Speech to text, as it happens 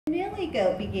Billy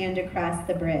Goat began to cross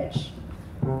the bridge.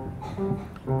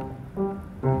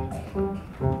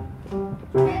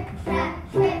 Trip,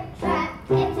 trap,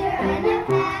 kids are on a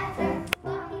passer,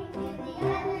 walking to the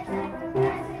other side, from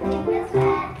passing is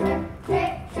faster.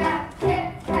 Trip, trap, trip,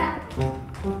 trap.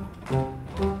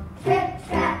 Trip,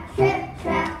 trap, trip,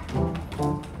 trap.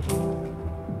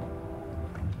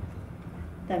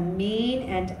 The mean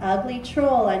and ugly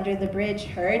troll under the bridge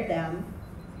heard them.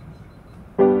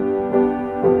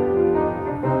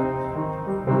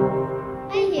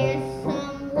 I hear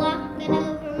some walking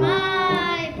over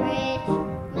my bridge,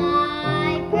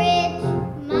 my bridge,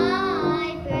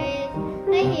 my bridge.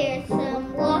 I hear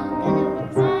some walking over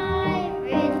my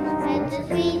bridge. It's a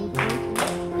sweet,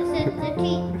 it's a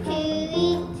treat to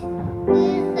eat.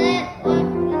 Who's that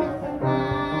walking over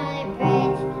my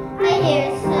bridge? I hear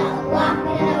some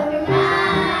walking over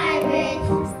my bridge,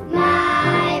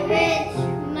 my bridge,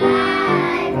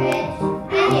 my bridge.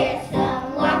 I hear some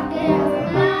walking over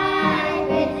my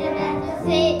bridge, and that's a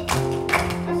sweet,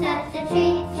 such a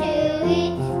treat to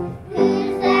eat.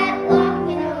 Who's that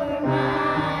walking over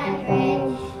my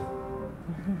bridge?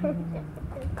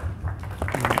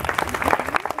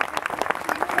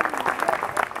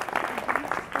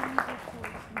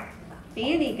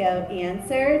 Fanny Goat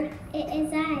answered. It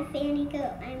is I, Fanny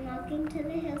Goat. I'm walking to the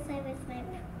hillside with my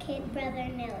kid brother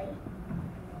Nelly.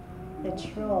 The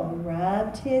troll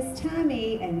rubbed his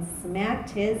tummy and smacked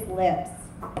his lips.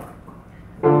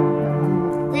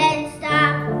 Then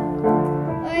stop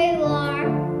where you are.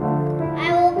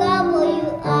 I will gobble you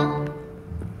up.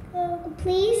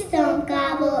 Please don't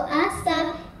gobble us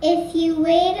up. If you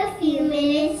wait a few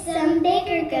minutes, some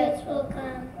bigger goats will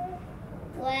come.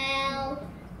 Well,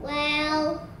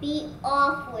 be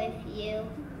off with you.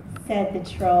 Said the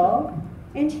troll,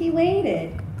 and he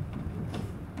waited.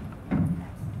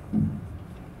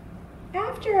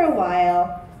 After a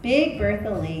while, Big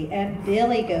Bertha Lee and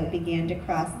Billy Goat began to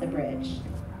cross the bridge.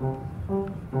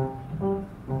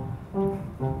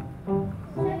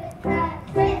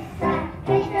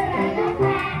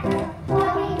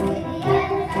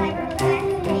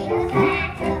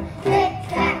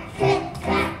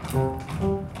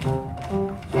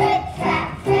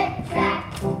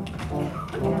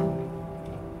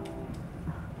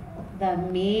 The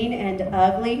mean and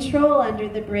ugly troll under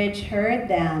the bridge heard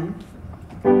them.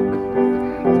 I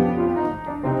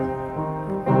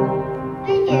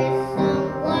hear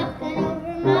some walking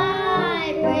over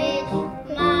my bridge,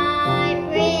 my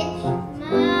bridge,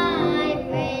 my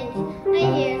bridge. I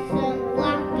hear some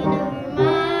walking over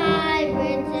my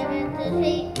bridge, and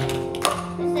it's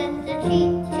a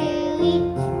treat to eat.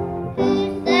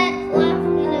 Who's that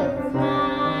walking over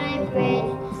my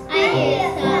bridge? I hear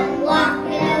some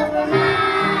walking over my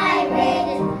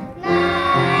bridge,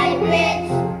 my bridge,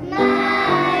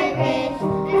 my bridge.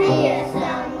 I hear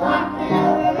some walking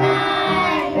over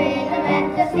my bridge, and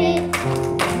that's a treat,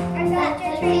 such a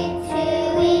treat to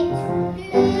eat.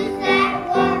 Who's that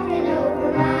walking over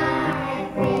my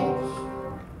bridge?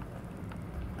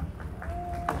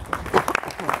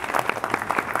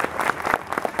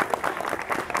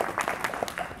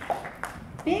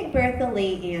 Big Bertha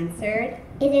Lee answered.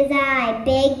 It is I,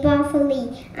 Big Bertha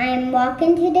Lee. I am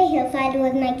walking to the hillside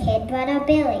with my kid brother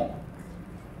Billy.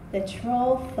 The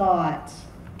troll thought.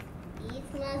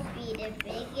 These must be the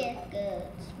biggest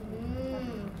goats.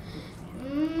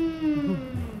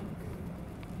 Mmm.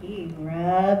 He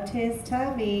rubbed his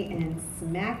tummy and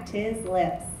smacked his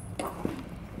lips.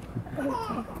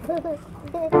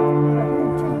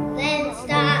 Then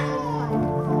stop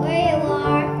where you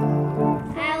are.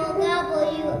 I will gobble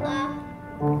you up.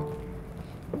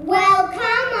 Well,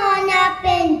 come on up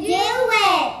and do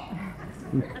it.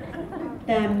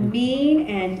 The mean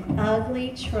and ugly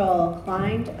troll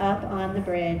climbed up on the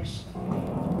bridge.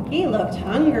 He looked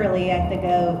hungrily at the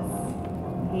goats.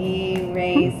 He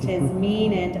raised his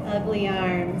mean and ugly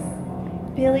arms.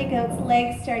 Billy Goat's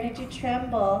legs started to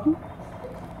tremble.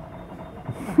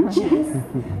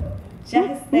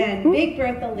 Just then, Big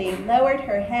Bertha Lee lowered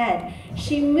her head.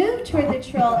 She moved toward the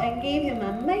troll and gave him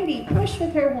a mighty push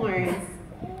with her horns.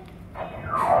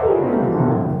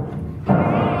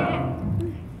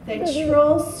 The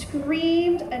troll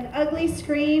screamed an ugly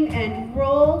scream and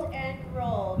rolled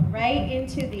right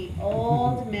into the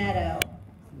old meadow.